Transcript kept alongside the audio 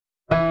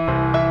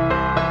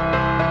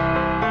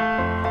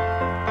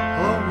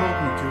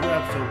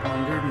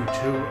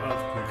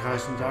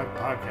Concussion Talk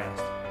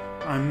podcast.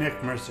 I'm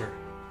Nick Mercer.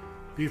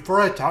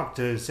 Before I talk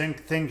to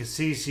SyncThink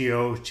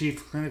CCO,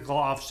 Chief Clinical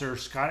Officer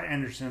Scott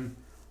Anderson,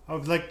 I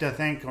would like to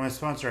thank my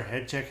sponsor,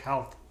 HeadCheck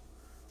Health.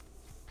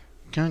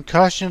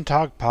 Concussion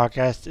Talk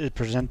podcast is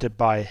presented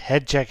by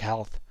HeadCheck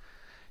Health.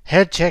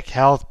 HeadCheck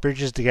Health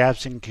bridges the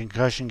gaps in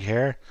concussion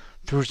care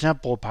through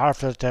simple,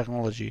 powerful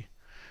technology.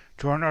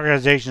 Join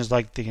organizations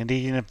like the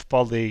Canadian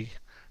Football League,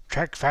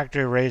 Track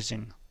Factory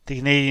Racing, the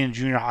Canadian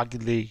Junior Hockey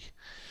League,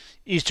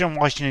 Eastern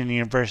Washington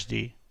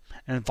University,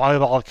 and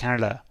Volleyball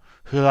Canada,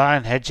 who rely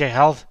on HeadCheck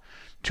Health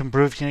to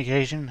improve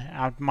communication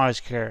and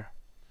optimize care.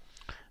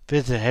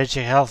 Visit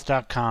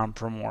headcheckhealth.com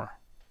for more.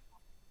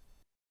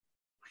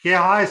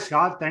 Yeah, hi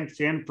Scott. Thanks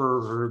again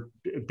for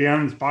being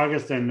on this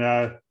podcast, and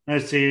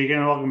nice to see you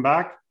again. Welcome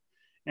back.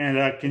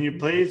 And can you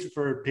please,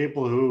 for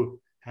people who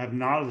have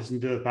not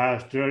listened to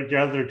the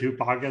other two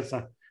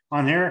podcasts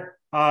on here,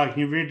 can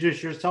you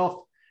reintroduce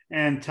yourself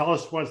and tell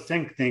us what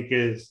SyncThink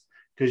is?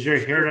 Because you're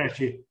here to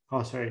actually.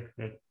 Oh, sorry.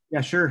 Good.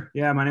 Yeah, sure.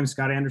 Yeah, my name is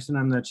Scott Anderson.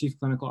 I'm the Chief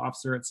Clinical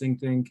Officer at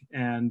SyncThink,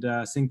 and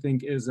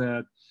SyncThink is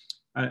a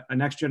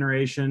next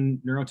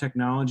generation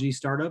neurotechnology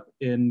startup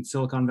in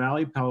Silicon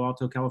Valley, Palo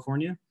Alto,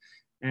 California.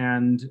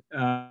 And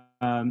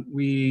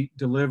we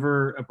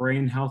deliver a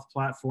brain health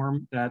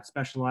platform that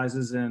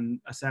specializes in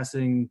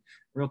assessing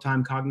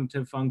real-time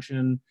cognitive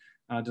function,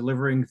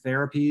 delivering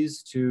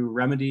therapies to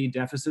remedy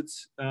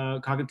deficits,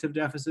 cognitive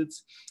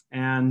deficits,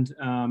 and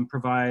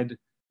provide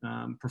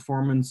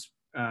performance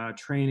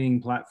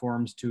training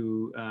platforms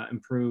to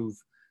improve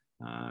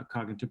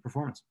cognitive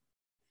performance.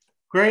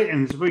 Great,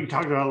 and this is what you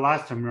talked about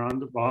last time we were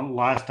on.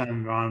 Last time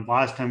we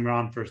were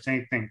on for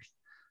SyncThink,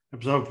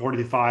 episode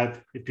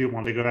 45. If you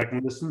want to go back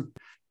and listen,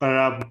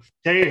 but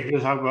today you're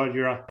talk about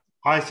your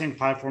iSync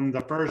platform, the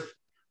first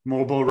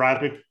mobile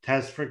rapid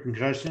test for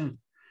concussion,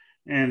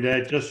 and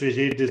just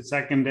received its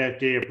second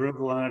FDA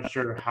approval. I'm not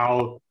sure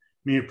how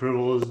many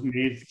approvals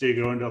needs to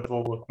go into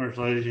full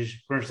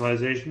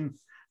commercialization,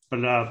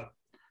 but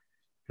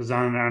because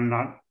I'm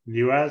not the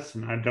U.S.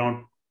 and I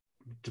don't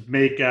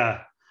make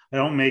FDA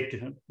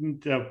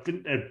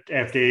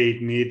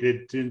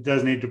needed. It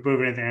doesn't need to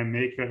prove anything I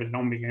make. I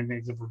don't make anything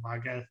except for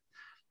podcast.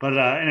 But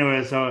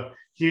anyway, so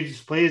can you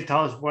just please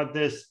tell us what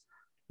this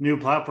new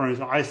platform is?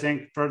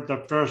 iSync for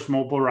the first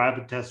mobile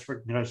rapid test for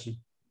concussion.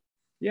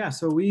 Yeah,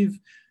 so we've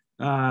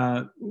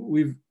obtained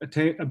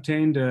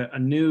a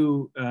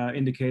new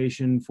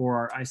indication for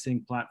our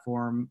iSync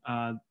platform.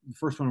 The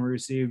first one we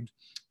received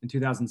in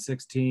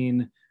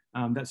 2016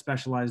 that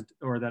specialized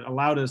or that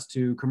allowed us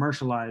to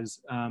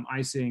commercialize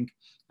iSync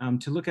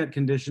to look at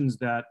conditions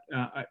that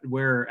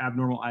where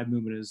abnormal eye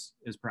movement is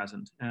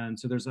present. And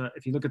so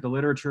if you look at the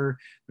literature,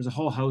 there's a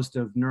whole host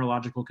of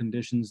neurological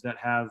conditions that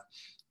have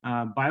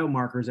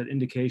biomarkers at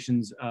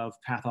indications of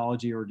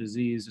pathology or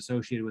disease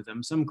associated with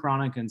them, some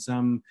chronic and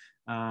some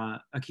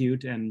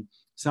acute, and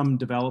some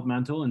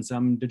developmental and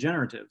some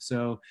degenerative.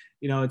 So,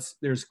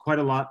 there's quite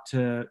a lot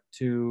to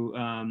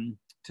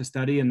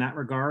study in that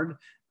regard.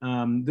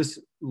 This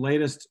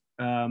latest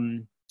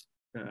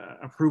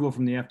approval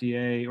from the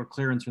FDA, or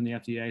clearance from the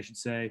FDA, I should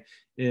say,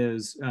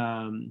 is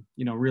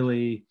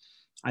really,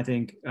 I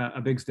think,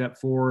 a big step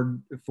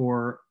forward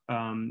for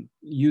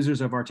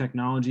users of our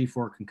technology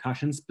for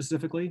concussion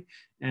specifically.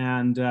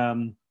 And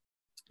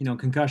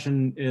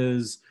concussion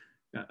is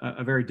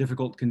a very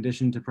difficult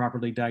condition to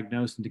properly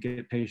diagnose and to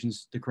get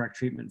patients the correct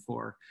treatment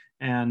for.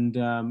 And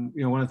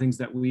one of the things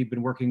that we've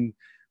been working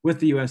with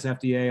the US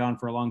FDA on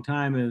for a long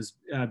time is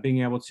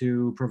being able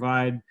to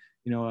provide,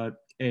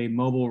 a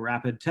mobile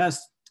rapid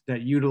test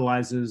that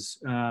utilizes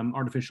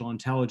artificial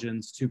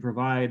intelligence to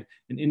provide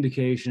an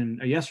indication,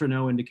 a yes or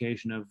no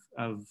indication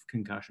of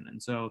concussion.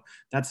 And so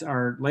that's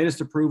our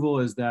latest approval,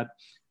 is that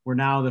we're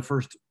now the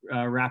first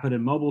rapid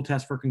and mobile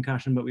test for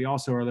concussion, but we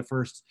also are the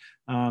first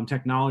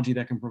technology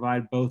that can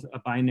provide both a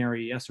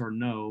binary yes or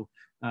no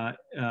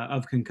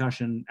of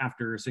concussion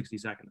after a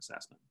 60-second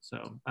assessment.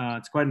 So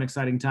it's quite an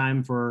exciting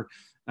time for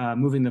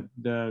moving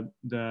the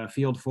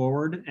field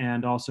forward,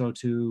 and also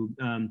to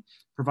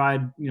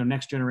provide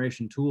next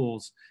generation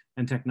tools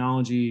and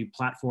technology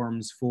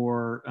platforms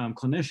for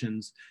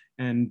clinicians.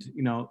 And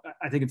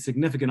I think it's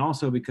significant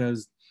also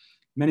because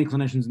many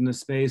clinicians in this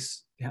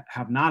space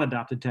have not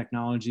adopted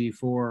technology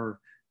for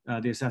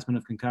the assessment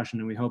of concussion,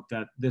 and we hope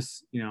that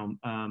this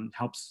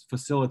helps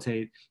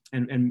facilitate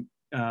and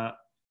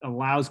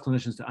allows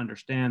clinicians to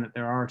understand that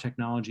there are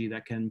technology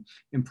that can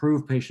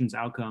improve patient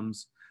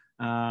outcomes,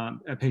 and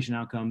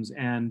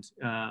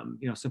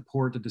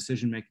support the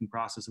decision-making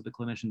process of the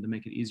clinician to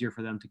make it easier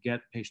for them to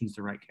get patients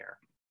the right care.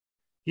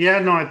 Yeah,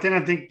 no, I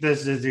think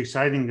this is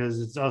exciting because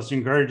it also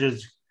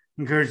encourages,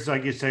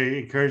 like you say,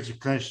 encourages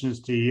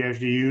clinicians to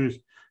actually use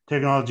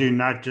technology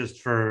not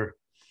just for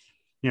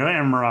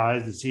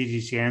MRIs and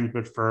CT scans,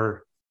 but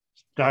for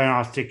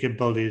diagnostic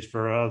abilities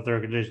for other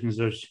conditions.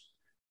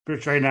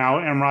 Which right now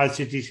MRIs,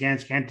 CT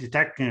scans can't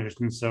detect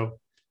conditions, so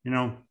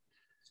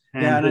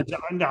and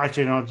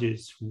technology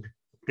is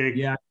big.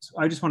 Yeah,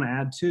 I just want to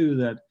add too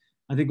that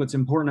I think what's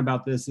important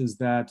about this is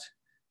that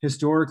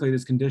historically,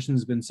 this condition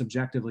has been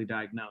subjectively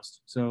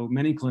diagnosed. So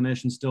many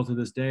clinicians still to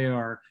this day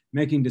are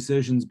making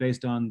decisions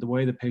based on the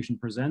way the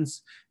patient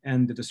presents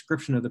and the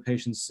description of the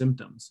patient's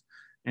symptoms.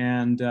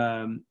 And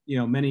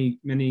many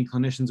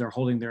clinicians are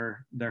holding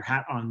their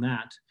hat on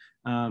that.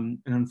 And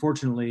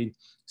unfortunately,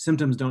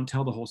 symptoms don't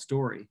tell the whole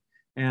story.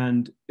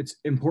 And it's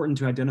important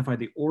to identify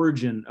the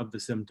origin of the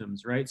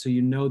symptoms, right? So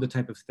you know the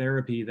type of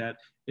therapy that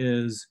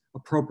is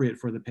appropriate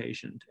for the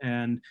patient.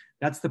 And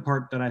that's the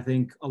part that I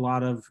think a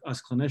lot of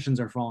us clinicians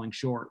are falling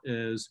short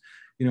is,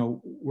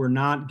 we're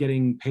not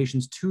getting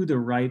patients to the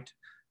right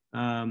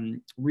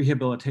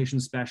rehabilitation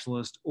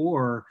specialist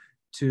or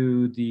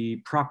to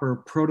the proper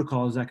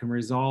protocols that can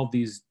resolve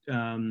these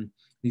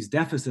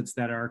deficits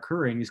that are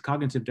occurring, these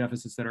cognitive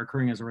deficits that are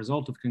occurring as a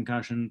result of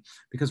concussion,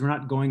 because we're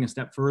not going a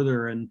step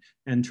further and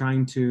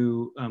trying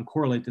to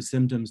correlate the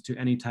symptoms to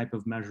any type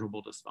of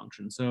measurable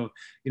dysfunction. So,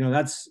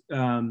 that's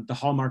the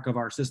hallmark of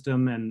our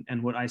system,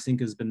 and what SyncThink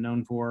has been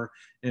known for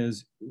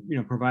is,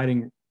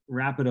 providing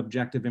rapid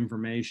objective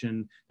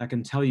information that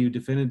can tell you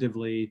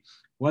definitively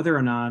whether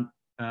or not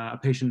a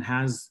patient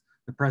has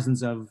the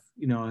presence of,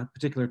 a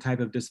particular type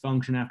of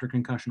dysfunction after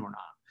concussion or not.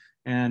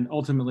 And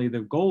ultimately,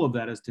 the goal of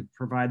that is to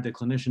provide the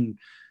clinician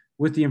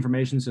with the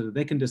information so that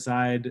they can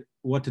decide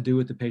what to do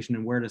with the patient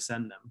and where to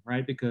send them,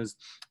 right? Because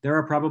there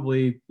are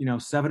probably,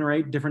 7 or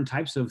 8 different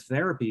types of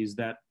therapies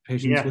that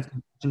patients with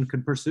concussion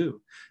could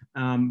pursue.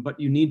 But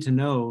you need to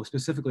know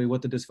specifically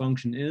what the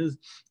dysfunction is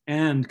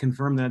and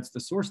confirm that's the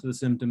source of the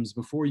symptoms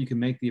before you can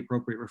make the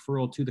appropriate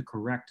referral to the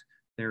correct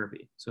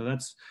therapy. So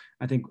that's,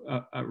 I think,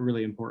 a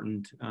really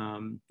important,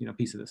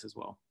 piece of this as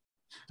well.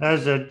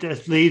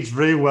 This leads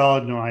really well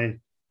into my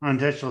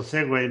unintentional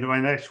segue to my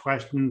next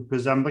question,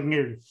 because I'm looking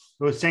at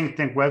the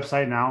SyncThink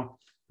website now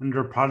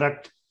under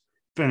product.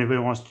 If anybody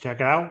wants to check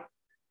it out,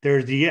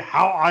 there's the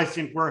how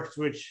SyncThink works,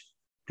 which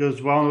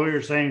goes well with what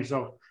you're saying.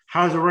 So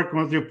how's it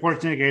working with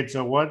reports indicate?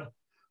 So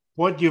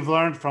what you've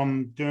learned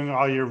from doing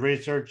all your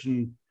research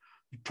and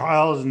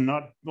trials and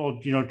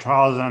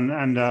trials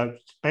and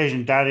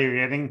patient data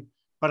you're getting,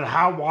 but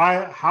how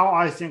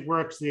SyncThink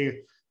works,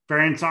 the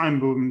variance eye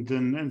movement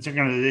and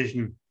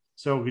synchronization.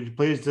 So could you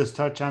please just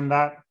touch on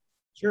that?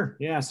 Sure.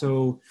 Yeah.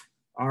 So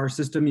our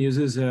system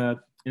uses an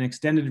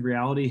extended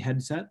reality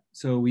headset.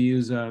 So we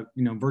use a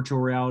virtual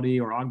reality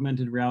or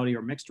augmented reality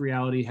or mixed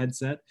reality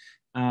headset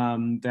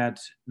that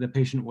the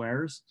patient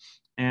wears,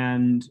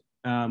 and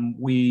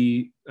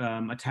we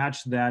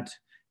attach that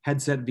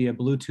headset via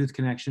Bluetooth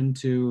connection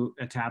to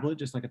a tablet,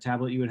 just like a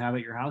tablet you would have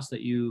at your house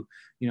that you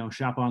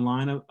shop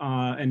online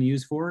and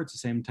use for. It's the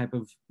same type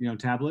of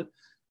tablet.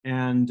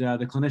 And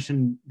the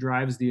clinician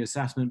drives the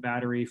assessment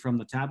battery from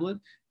the tablet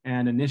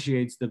and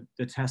initiates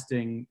the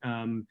testing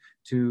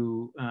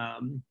to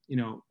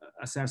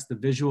assess the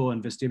visual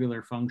and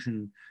vestibular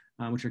function,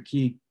 which are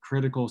key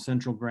critical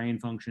central brain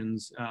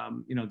functions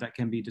that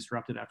can be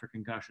disrupted after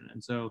concussion.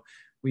 And so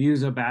we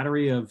use a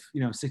battery of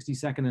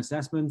 60-second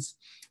assessments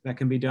that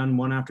can be done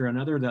one after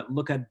another that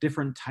look at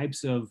different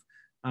types of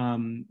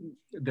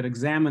that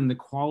examine the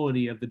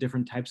quality of the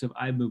different types of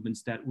eye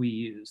movements that we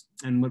use.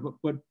 And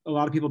what a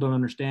lot of people don't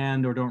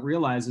understand or don't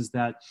realize is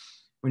that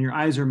when your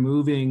eyes are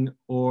moving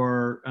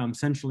or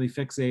centrally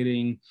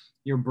fixating,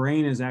 your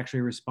brain is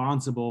actually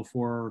responsible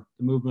for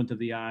the movement of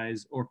the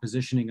eyes or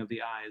positioning of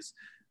the eyes,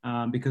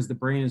 because the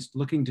brain is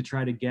looking to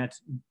try to get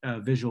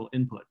visual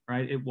input,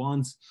 right? It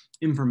wants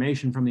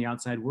information from the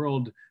outside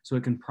world so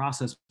it can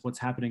process what's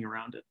happening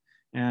around it.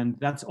 And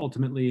that's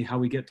ultimately how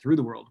we get through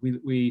the world.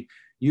 We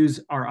use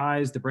our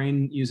eyes, the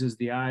brain uses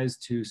the eyes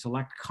to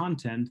select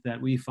content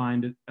that we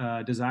find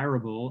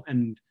desirable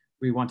and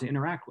we want to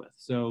interact with.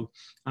 So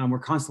we're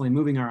constantly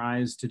moving our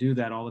eyes to do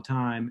that all the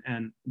time.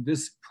 And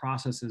this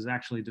process is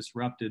actually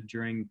disrupted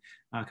during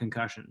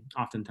concussion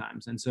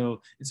oftentimes. And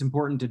so it's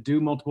important to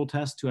do multiple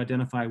tests to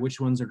identify which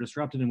ones are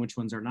disrupted and which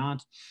ones are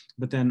not,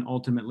 but then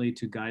ultimately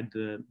to guide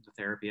the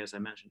therapy, as I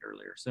mentioned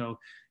earlier. So,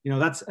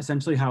 that's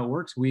essentially how it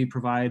works. We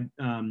provide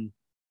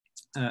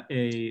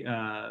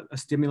a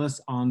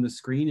stimulus on the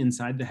screen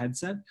inside the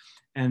headset,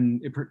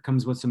 and it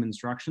comes with some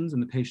instructions,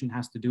 and the patient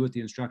has to do what the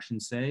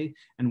instructions say.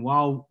 And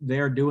while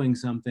they're doing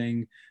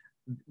something,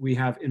 we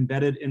have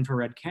embedded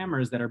infrared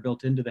cameras that are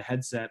built into the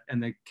headset,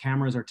 and the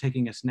cameras are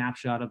taking a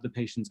snapshot of the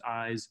patient's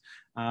eyes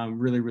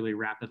really, really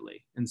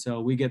rapidly. And so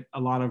we get a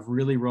lot of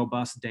really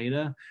robust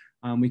data.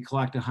 We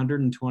collect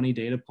 120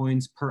 data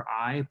points per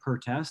eye per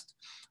test.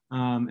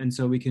 And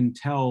so we can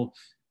tell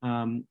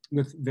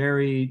with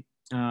very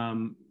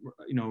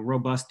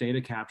robust data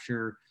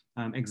capture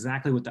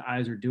exactly what the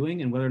eyes are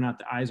doing and whether or not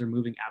the eyes are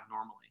moving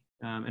abnormally.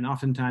 And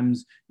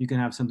oftentimes you can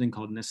have something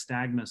called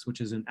nystagmus, which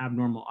is an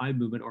abnormal eye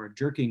movement or a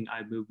jerking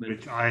eye movement.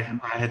 Which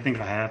I think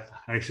I have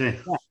actually.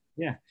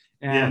 Yeah.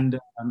 And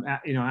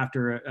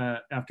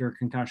after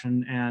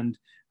concussion, and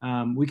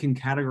we can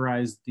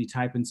categorize the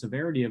type and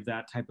severity of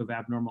that type of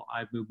abnormal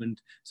eye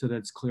movement so that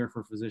it's clear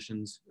for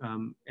physicians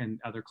and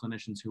other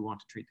clinicians who want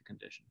to treat the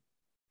condition.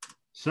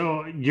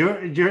 So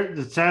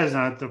it says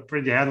the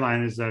pretty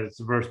headline is that it's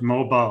the first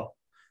mobile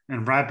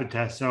and rapid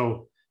test.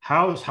 So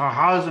how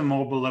is it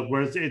mobile? Like,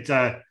 where it's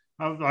a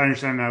I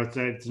understand now.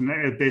 It's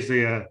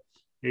basically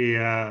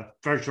a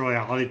virtual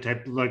reality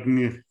type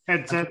looking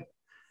headset, Absolutely.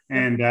 Yep.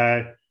 and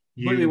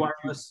Completely you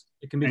wireless.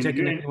 It can be and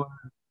taken you anywhere.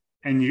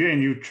 and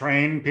you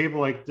train people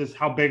like this.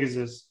 How big is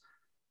this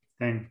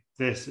thing?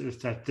 This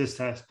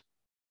test.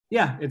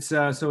 Yeah, it's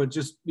so it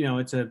just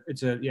it's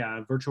a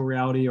yeah, virtual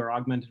reality or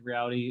augmented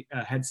reality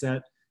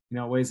headset.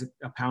 It weighs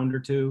a pound or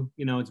two.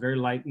 It's very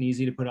light and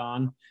easy to put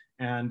on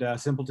and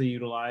simple to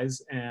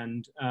utilize.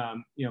 And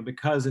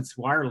because it's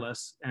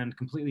wireless and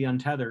completely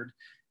untethered,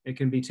 it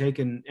can be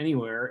taken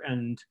anywhere,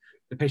 and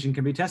the patient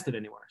can be tested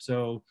anywhere.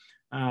 So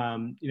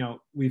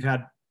we've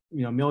had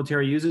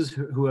military users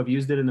who have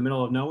used it in the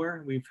middle of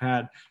nowhere. We've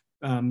had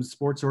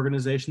sports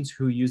organizations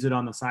who use it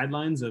on the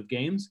sidelines of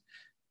games,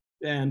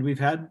 and we've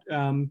had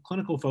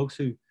clinical folks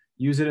who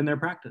use it in their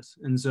practice,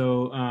 and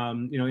so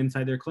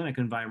inside their clinic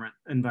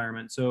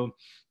environment. So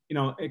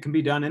it can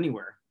be done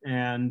anywhere,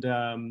 and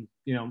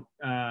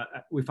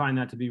we find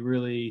that to be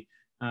really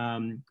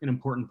an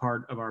important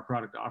part of our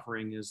product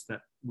offering, is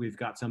that we've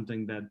got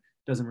something that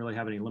doesn't really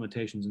have any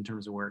limitations in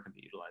terms of where it can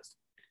be utilized.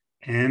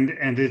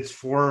 And it's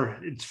for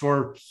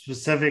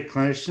specific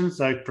clinicians,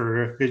 like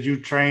for because you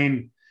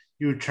train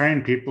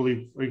people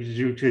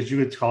because you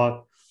would call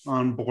it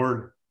on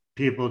board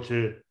people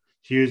to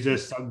use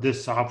this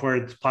software,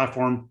 this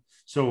platform.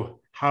 So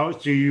how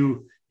do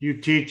you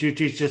teach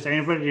just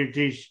anybody? You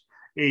teach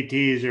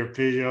ATs or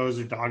physios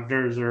or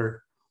doctors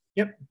or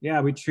Yep.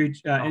 Yeah, we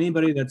treat oh,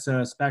 anybody that's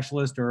a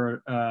specialist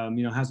or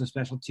has a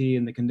specialty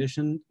in the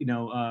condition.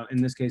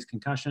 In this case,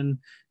 concussion.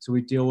 So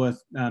we deal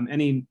with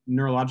any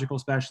neurological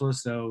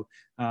specialist, so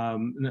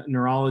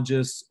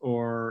neurologists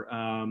or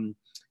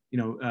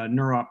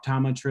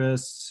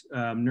neurooptometrists,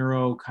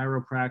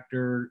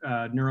 neurochiropractor,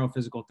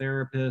 neurophysical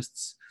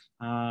therapists,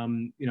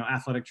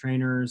 athletic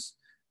trainers,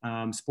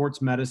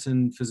 sports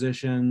medicine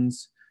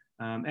physicians,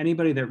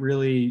 anybody that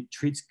really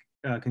treats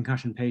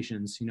concussion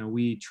patients.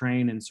 We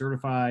train and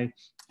certify,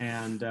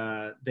 and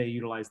they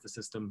utilize the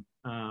system,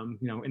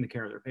 in the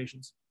care of their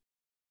patients.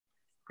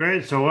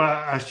 great. So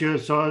as to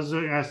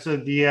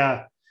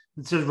the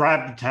it says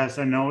rapid test.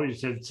 I know you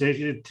said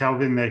tell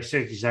within the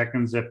 60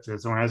 seconds if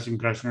someone has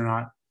concussion or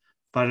not.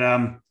 But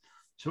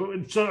so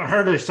I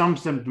heard of some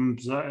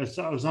symptoms.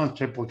 Some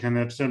people can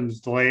have symptoms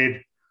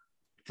delayed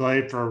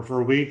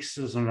for weeks,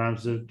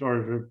 sometimes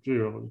or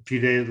a few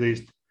days at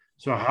least.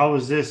 So how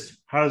is this?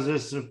 How does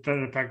this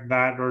affect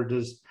that, or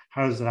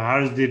how does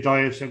the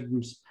delay of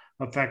symptoms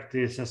affect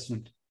the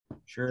assessment?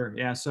 Sure.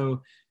 Yeah.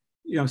 So,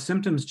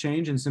 symptoms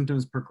change and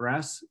symptoms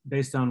progress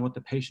based on what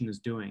the patient is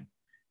doing.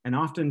 And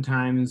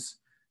oftentimes,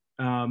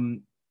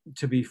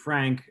 to be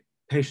frank,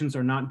 patients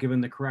are not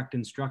given the correct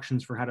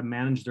instructions for how to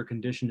manage their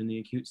condition in the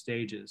acute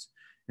stages.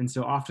 And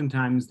so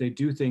oftentimes they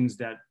do things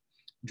that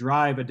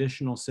drive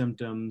additional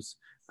symptoms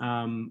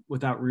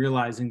without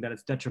realizing that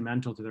it's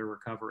detrimental to their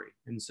recovery.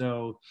 And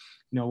so,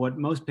 what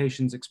most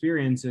patients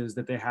experience is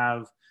that they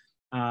have,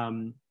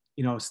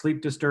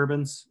 sleep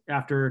disturbance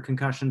after a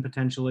concussion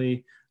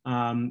potentially.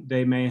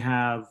 They may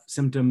have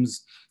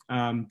symptoms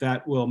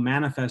that will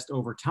manifest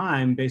over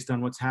time based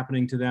on what's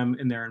happening to them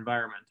in their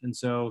environment, and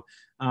so,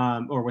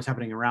 or what's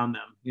happening around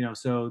them.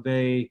 So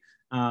they,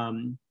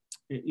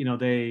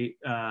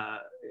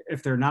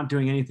 if they're not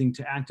doing anything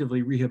to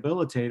actively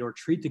rehabilitate or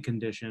treat the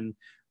condition,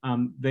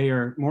 they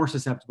are more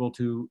susceptible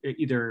to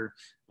either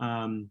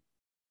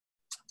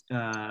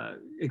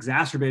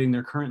exacerbating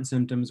their current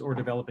symptoms or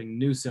developing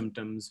new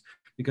symptoms.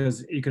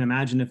 Because you can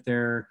imagine if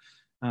they're,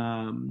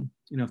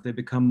 if they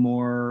become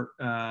more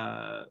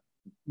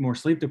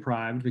sleep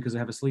deprived because they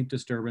have a sleep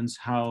disturbance,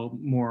 how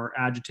more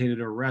agitated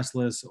or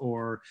restless,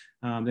 or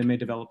they may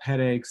develop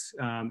headaches,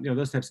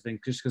 those types of things,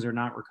 just because they're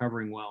not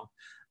recovering well.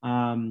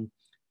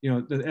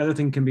 The other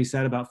thing can be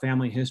said about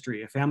family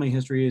history. A family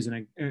history is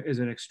an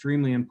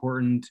extremely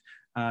important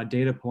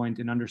data point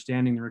in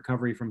understanding the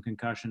recovery from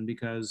concussion,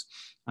 because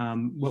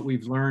what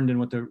we've learned and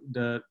what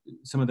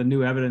some of the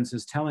new evidence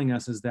is telling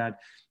us is that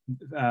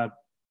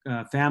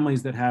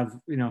families that have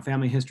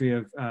family history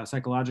of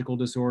psychological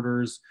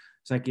disorders,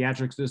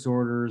 psychiatric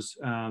disorders,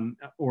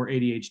 or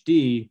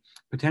ADHD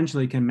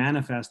potentially can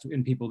manifest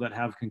in people that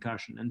have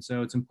concussion. And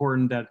so it's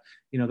important that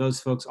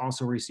those folks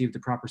also receive the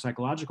proper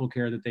psychological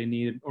care that they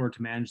need in order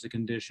to manage the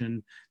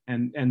condition,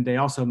 and they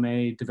also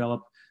may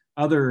develop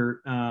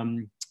other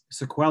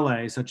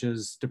sequelae such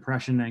as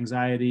depression,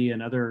 anxiety,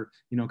 and other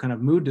kind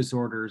of mood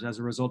disorders as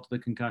a result of the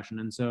concussion.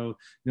 And so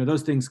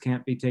those things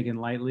can't be taken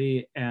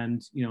lightly,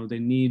 and they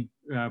need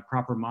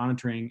proper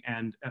monitoring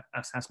and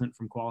assessment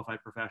from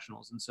qualified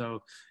professionals. And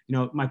so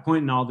my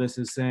point in all this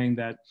is saying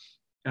that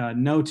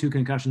no two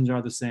concussions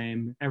are the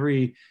same.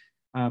 Every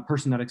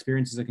person that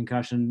experiences a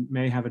concussion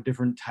may have a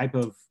different type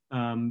of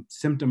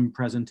symptom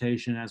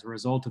presentation as a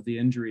result of the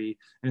injury,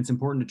 and it's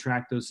important to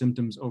track those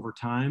symptoms over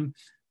time.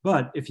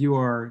 But if you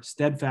are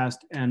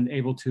steadfast and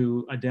able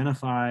to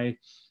identify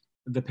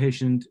the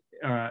patient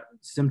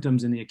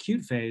symptoms in the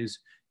acute phase,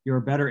 you're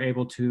better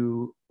able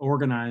to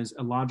organize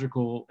a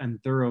logical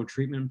and thorough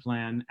treatment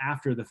plan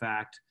after the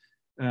fact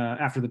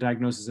after the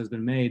diagnosis has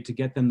been made, to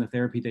get them the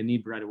therapy they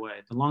need right away.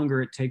 The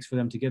longer it takes for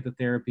them to get the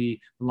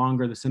therapy, the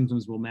longer the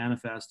symptoms will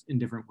manifest in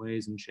different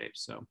ways and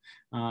shapes. So,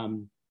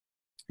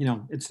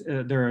 it's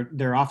there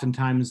are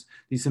oftentimes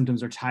these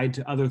symptoms are tied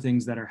to other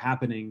things that are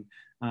happening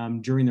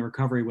during the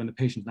recovery when the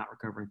patient's not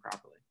recovering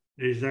properly.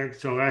 Exactly.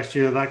 So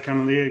actually, that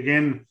kind of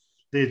again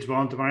leads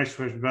on to my next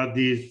question about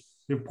these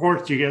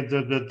reports you get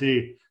that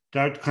the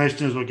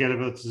clinicians will get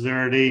about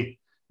severity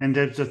and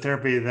types of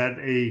therapy that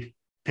a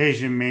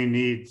patient may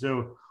need.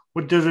 So,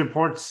 what does the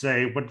report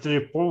say? What the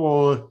report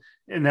will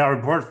in our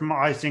report from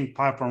SyncThink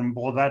platform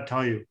will that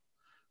tell you?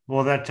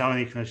 Will that tell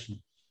any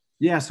clinician?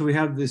 Yeah, so we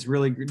have these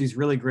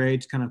really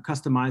great kind of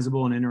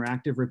customizable and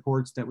interactive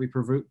reports that we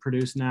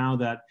produce now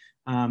that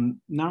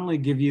not only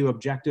give you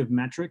objective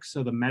metrics,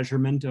 so the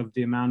measurement of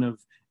the amount of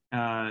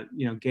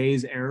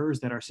gaze errors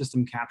that our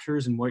system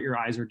captures and what your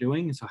eyes are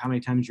doing. So how many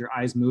times your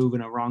eyes move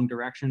in a wrong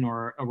direction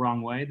or a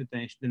wrong way than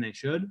they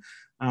should.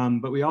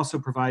 But we also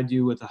provide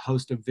you with a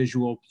host of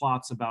visual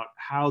plots about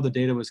how the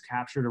data was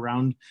captured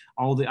around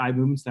all the eye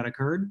movements that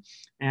occurred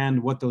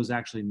and what those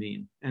actually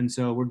mean. And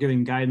so we're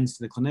giving guidance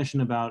to the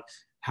clinician about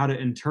how to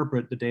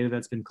interpret the data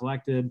that's been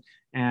collected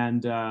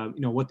and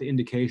what the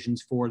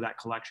indications for that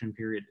collection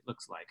period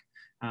looks like.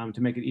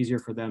 To make it easier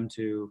for them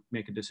to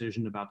make a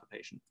decision about the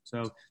patient.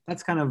 So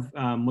that's kind of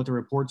what the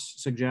reports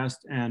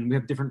suggest. And we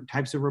have different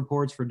types of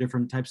reports for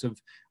different types of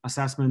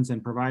assessments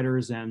and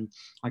providers. And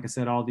like I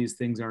said, all these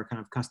things are kind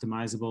of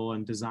customizable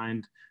and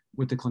designed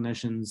with the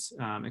clinician's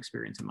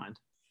experience in mind.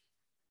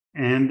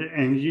 And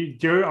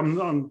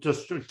I'm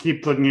just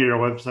keep looking at your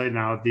website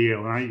now, not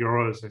your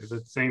website,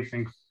 the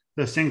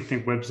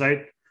SyncThink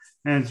website.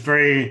 And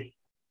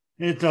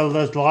there's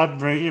a lot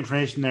of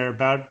information there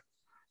about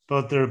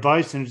their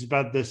advice, and it's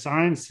about the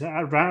science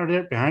around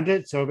it, behind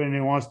it. So if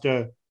anyone wants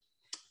to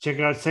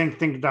check out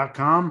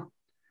SyncThink.com,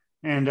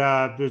 and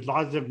there's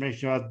lots of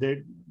information about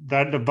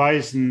that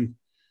device and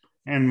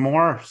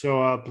more.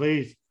 So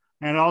please,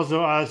 and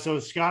also, so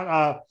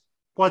Scott,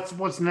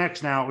 what's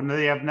next now? Now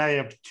you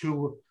have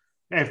 2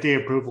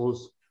 FDA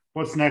approvals.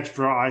 What's next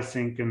for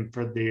SyncThink and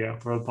for the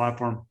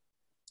platform?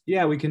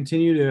 Yeah, we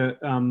continue to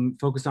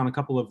focus on a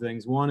couple of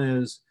things. One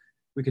is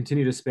we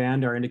continue to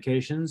expand our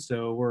indications.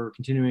 So we're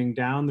continuing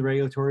down the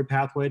regulatory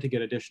pathway to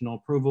get additional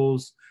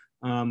approvals.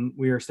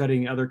 We are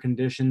studying other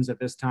conditions at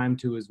this time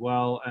too as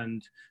well,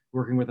 and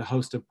working with a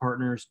host of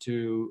partners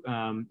to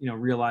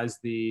realize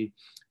the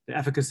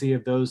efficacy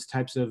of those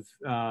types of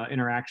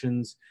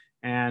interactions.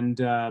 And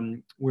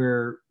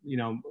we're,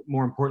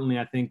 more importantly,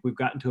 I think we've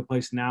gotten to a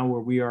place now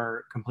where we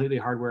are completely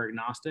hardware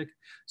agnostic.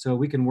 So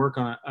we can work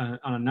on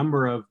a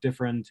number of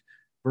different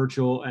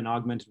virtual and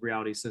augmented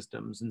reality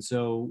systems. And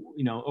so,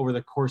 over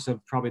the course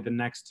of probably the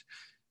next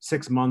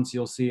 6 months,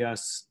 you'll see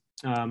us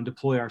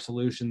deploy our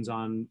solutions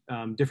on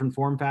different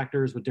form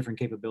factors with different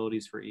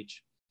capabilities for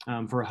each,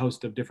 for a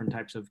host of different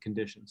types of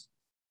conditions.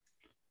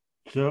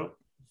 So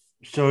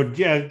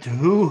yeah,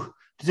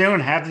 does anyone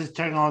have this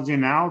technology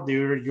now?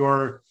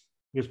 Your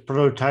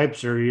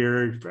prototypes or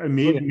your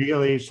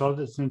immediately sold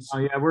it since? Oh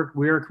yeah,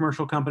 we're a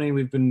commercial company.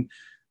 We've been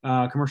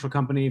a commercial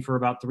company for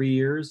about 3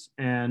 years,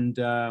 and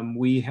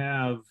we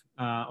have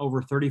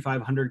over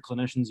 3,500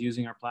 clinicians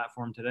using our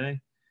platform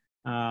today,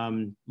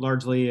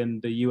 largely in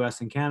the U.S.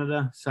 and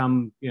Canada,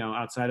 some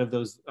outside of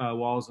those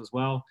walls as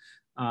well.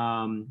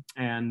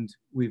 And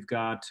we've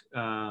got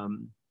a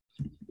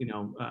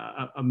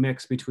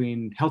mix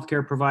between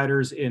healthcare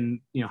providers in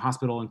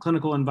hospital and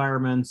clinical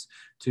environments,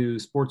 to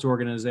sports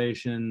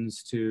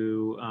organizations,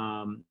 to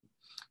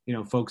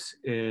folks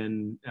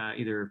in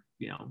either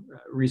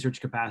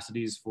research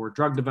capacities for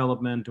drug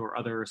development or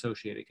other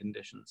associated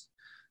conditions,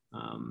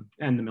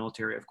 and the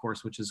military, of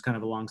course, which is kind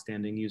of a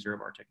longstanding user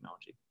of our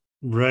technology.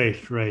 Right.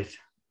 We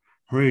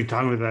were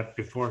talking about that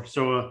before.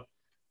 So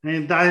I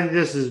think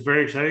this is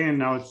very exciting, and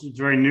now it's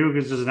very new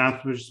because this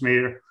announcement was just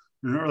made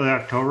in early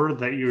October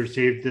that you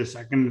received the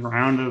second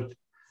round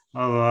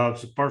of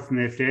support from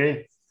the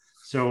FDA.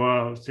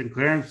 So it's in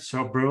clearance,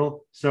 so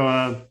approval.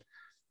 So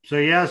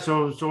yeah,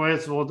 so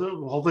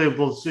hopefully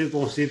we'll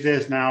see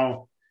this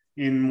now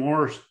in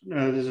more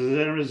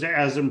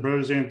as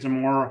improving into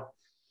more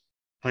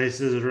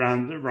places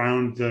around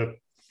the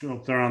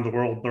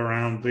world, but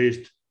around at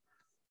least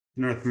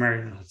North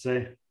America, let's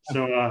say.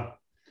 So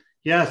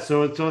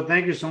so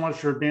thank you so much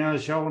for being on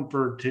the show and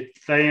for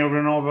letting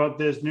everyone know about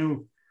this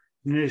new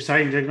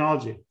exciting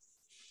technology.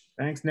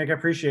 Thanks, Nick. I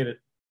appreciate it.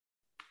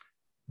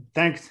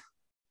 Thanks.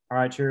 All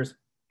right. Cheers.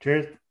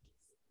 Cheers.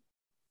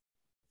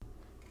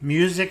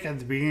 Music at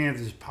the beginning of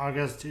this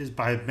podcast is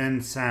by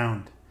Ben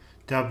Sound.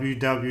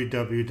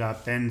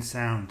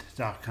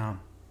 www.bensound.com.